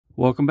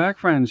Welcome back,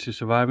 friends, to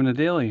Surviving the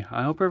Daily.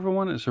 I hope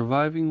everyone is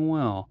surviving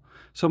well.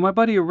 So my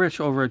buddy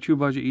Rich over at True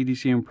Budget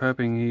EDC and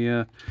Prepping,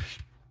 he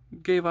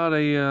gave out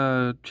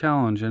a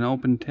challenge, an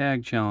open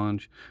tag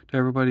challenge to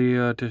everybody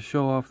to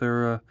show off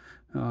their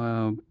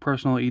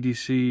personal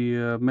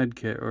EDC med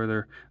kit or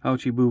their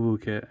ouchie boo boo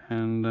kit.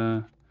 And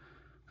I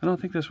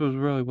don't think this was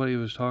really what he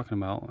was talking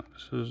about.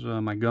 This is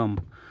my gum,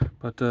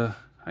 but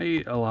I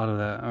eat a lot of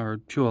that,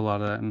 or chew a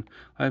lot of that, and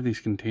I have these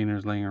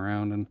containers laying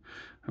around, and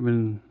I've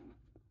been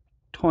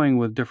toying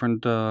with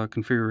different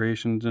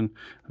configurations, and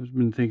I've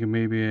been thinking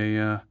maybe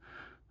a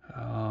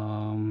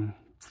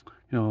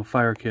a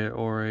fire kit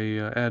or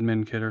a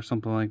admin kit or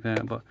something like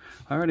that. But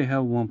I already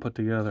have one put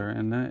together,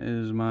 and that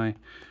is my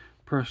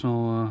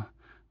personal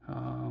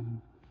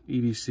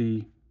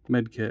EDC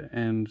med kit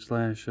and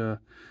slash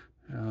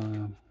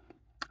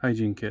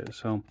hygiene kit.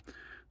 So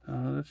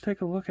let's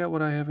take a look at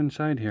what I have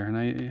inside here. And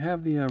I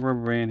have the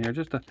rubber band here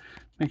just to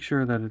make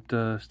sure that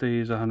it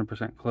stays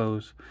 100%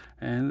 closed.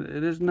 And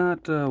it is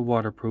not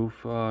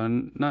waterproof,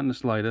 not in the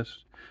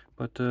slightest,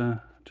 but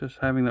just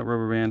having that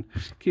rubber band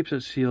keeps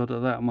it sealed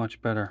that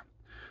much better.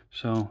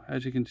 So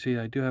as you can see,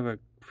 I do have it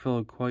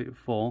filled quite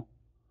full.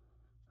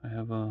 I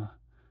have my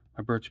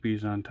birch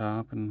bees on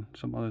top and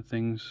some other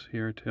things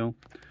here too.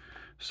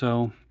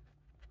 So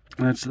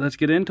let's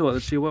get into it.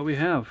 Let's see what we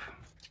have.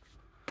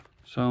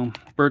 So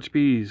birch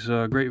bees,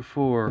 great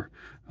for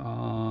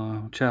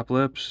chapped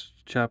lips,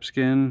 chapped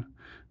skin.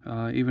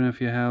 Even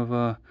if you have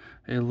a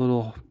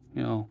little,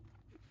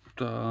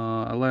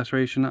 a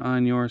laceration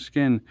on your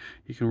skin,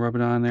 you can rub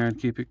it on there and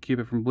keep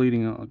it from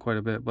bleeding quite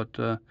a bit. But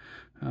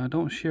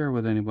don't share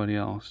with anybody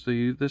else.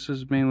 So this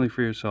is mainly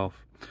for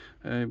yourself,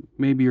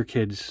 maybe your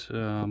kids,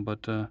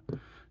 but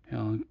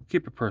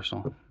keep it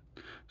personal.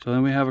 So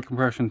then we have a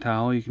compression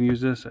towel. You can use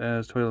this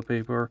as toilet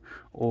paper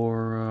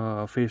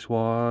or a face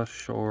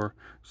wash or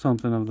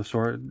something of the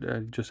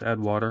sort. Just add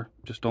water.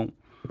 Just don't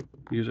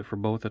use it for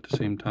both at the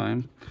same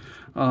time.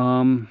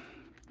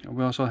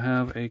 We also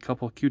have a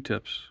couple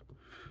Q-tips,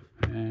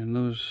 and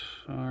those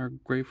are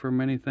great for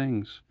many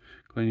things.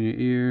 Cleaning your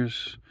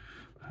ears,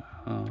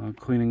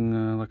 cleaning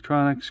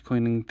electronics,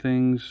 cleaning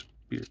things,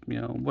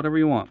 whatever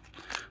you want.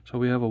 So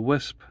we have a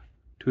wisp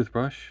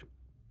toothbrush.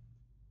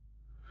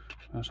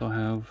 We also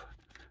have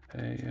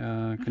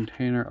a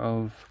container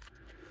of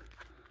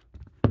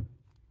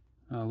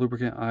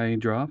lubricant eye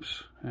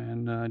drops,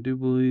 and I do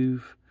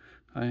believe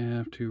I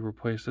have to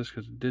replace this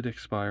because it did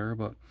expire,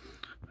 but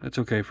that's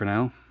okay for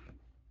now.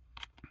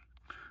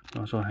 I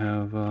also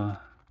have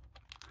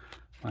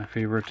my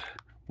favorite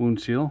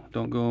wound seal.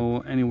 Don't go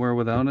anywhere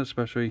without it,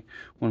 especially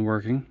when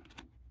working.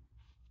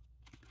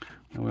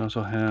 And we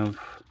also have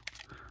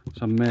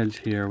some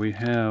meds here. We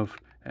have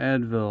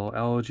Advil,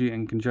 allergy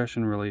and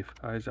congestion relief.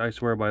 I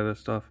swear by this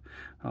stuff.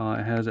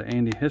 It has an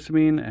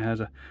antihistamine, it has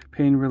a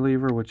pain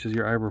reliever, which is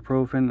your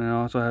ibuprofen, and it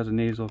also has a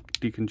nasal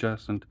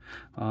decongestant.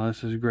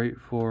 This is great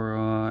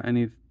for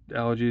any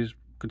allergies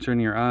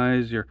concerning your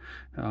eyes, your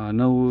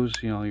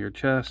nose, your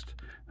chest.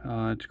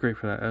 It's great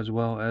for that, as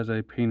well as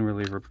a pain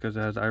reliever because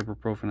it has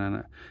ibuprofen in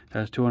it. It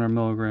has 200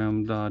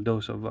 milligram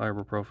dose of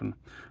ibuprofen.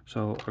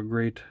 So a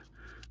great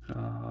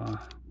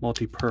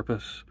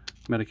multi-purpose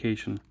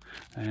medication.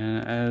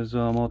 And as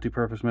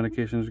multi-purpose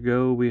medications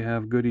go, we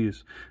have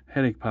goodies.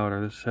 Headache powder.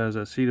 This has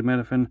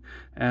acetaminophen,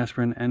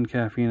 aspirin, and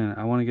caffeine in it.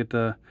 I want to get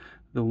the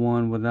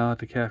one without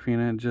the caffeine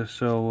in it, just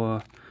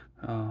so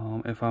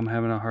if I'm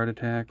having a heart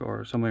attack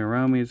or somebody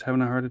around me is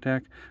having a heart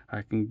attack,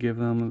 I can give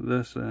them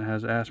this. It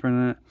has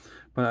aspirin in it.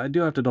 But I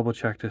do have to double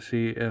check to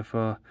see if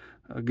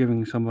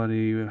giving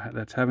somebody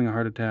that's having a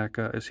heart attack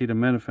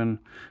acetaminophen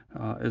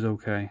is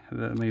okay.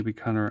 That may be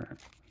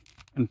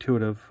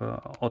counterintuitive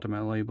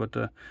ultimately, but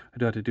I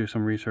do have to do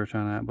some research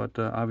on that. But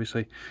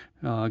obviously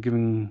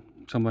giving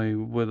somebody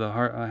with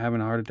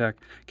having a heart attack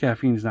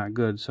caffeine is not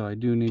good, so I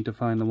do need to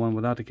find the one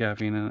without the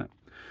caffeine in it.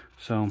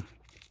 So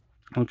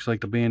looks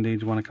like the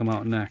band-aids want to come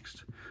out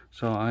next.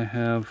 So I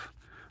have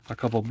a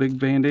couple big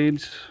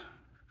band-aids,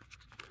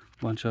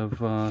 a bunch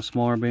of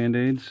smaller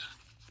band-aids.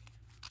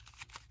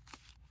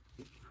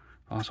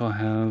 Also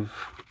have,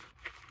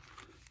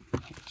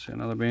 let's see,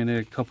 another band-aid,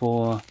 a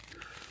couple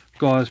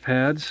gauze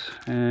pads,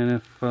 and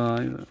if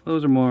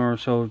those are more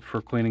so for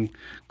cleaning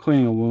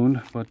a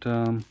wound, but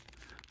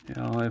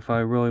if I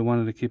really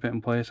wanted to keep it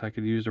in place, I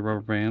could use a rubber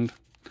band.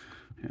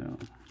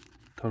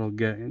 Total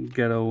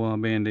ghetto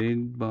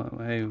band-aid, but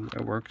hey,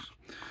 it works.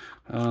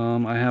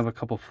 I have a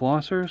couple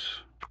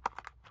flossers,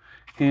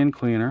 hand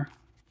cleaner,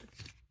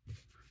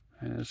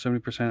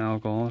 70%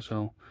 alcohol,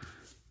 so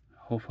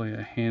hopefully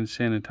a hand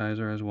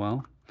sanitizer as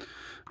well.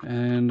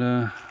 And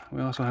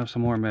we also have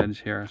some more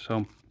meds here.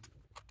 So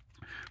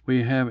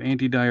we have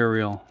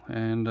anti-diarrheal,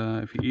 and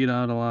if you eat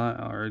out a lot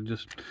or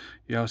just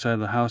you're outside of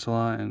the house a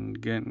lot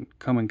and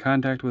come in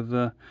contact with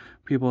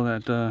people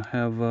that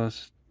have a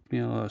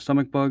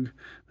stomach bug,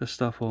 this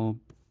stuff will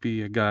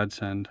be a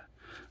godsend.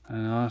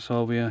 And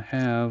also we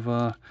have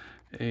a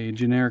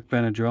generic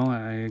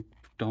Benadryl.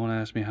 Don't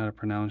ask me how to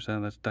pronounce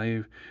that. That's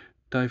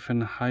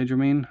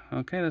diphenhydramine.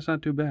 Okay, that's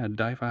not too bad.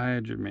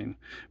 Diphenhydramine.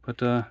 But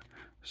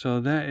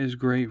So that is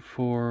great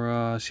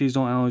for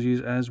seasonal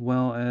allergies, as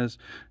well as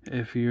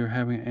if you're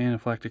having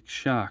anaphylactic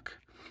shock.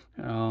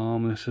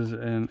 This is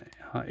an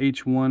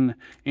H1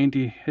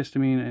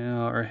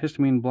 antihistamine or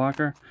histamine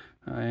blocker,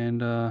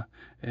 and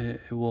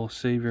it will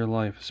save your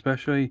life,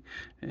 especially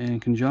in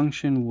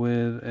conjunction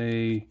with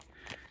a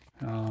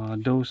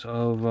dose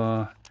of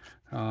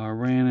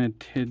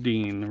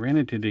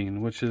ranitidine,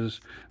 which is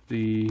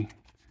the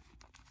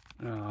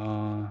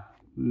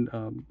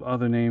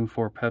other name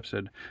for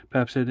Pepsid.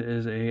 Pepsid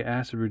is a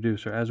acid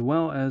reducer, as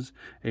well as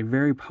a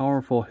very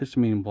powerful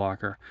histamine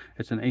blocker.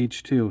 It's an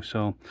H2.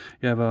 So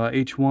you have a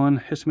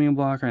H1 histamine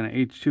blocker and an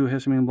H2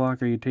 histamine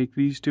blocker. You take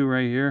these two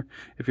right here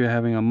if you're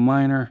having a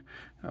minor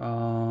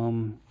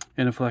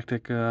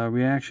anaphylactic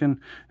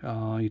reaction.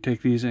 You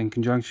take these in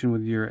conjunction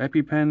with your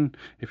EpiPen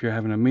if you're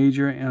having a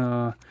major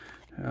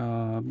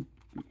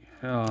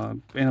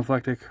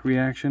anaphylactic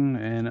reaction,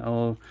 and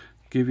it'll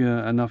give you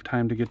enough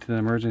time to get to the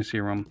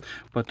emergency room.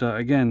 But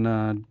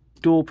again,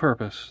 dual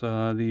purpose.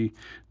 The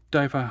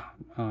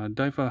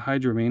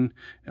diphenhydramine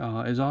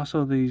is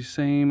also the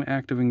same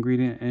active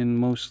ingredient in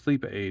most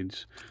sleep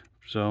aids,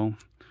 so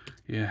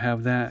you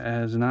have that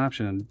as an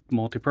option,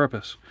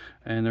 multi-purpose.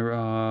 And the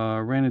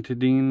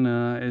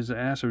ranitidine is an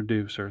acid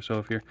reducer.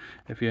 So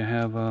if you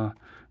have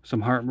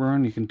some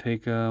heartburn, you can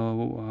take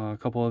a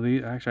couple of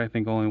these. Actually, I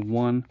think only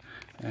one,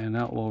 and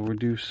that will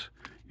reduce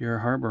your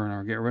heartburn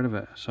or get rid of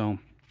it. So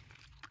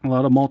a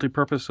lot of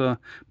multi-purpose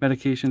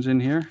medications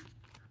in here,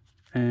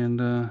 and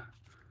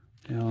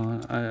you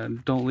know, I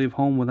don't leave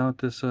home without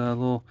this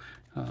little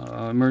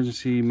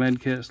emergency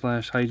med kit /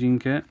 hygiene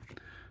kit.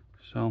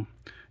 So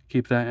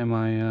keep that in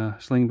my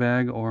sling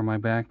bag or my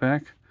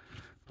backpack.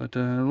 But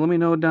let me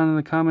know down in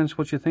the comments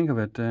what you think of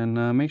it, and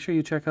make sure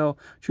you check out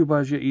True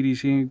Budget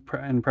EDC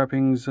and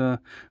Prepping's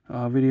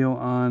video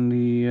on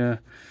the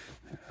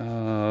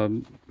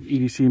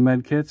EDC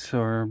med kits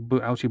or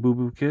ouchie boo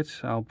boo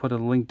kits. I'll put a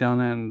link down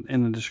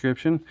in the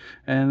description,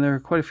 and there are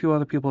quite a few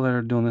other people that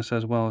are doing this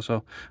as well.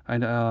 So I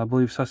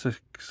believe Sussex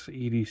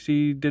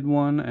EDC did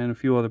one, and a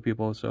few other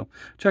people. So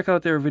check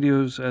out their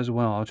videos as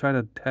well. I'll try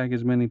to tag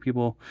as many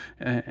people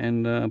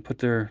and put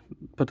the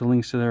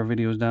links to their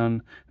videos down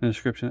in the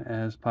description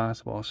as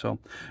possible. So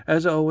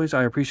as always,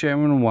 I appreciate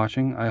everyone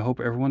watching. I hope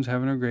everyone's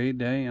having a great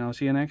day, and I'll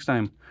see you next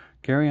time.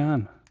 Carry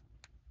on.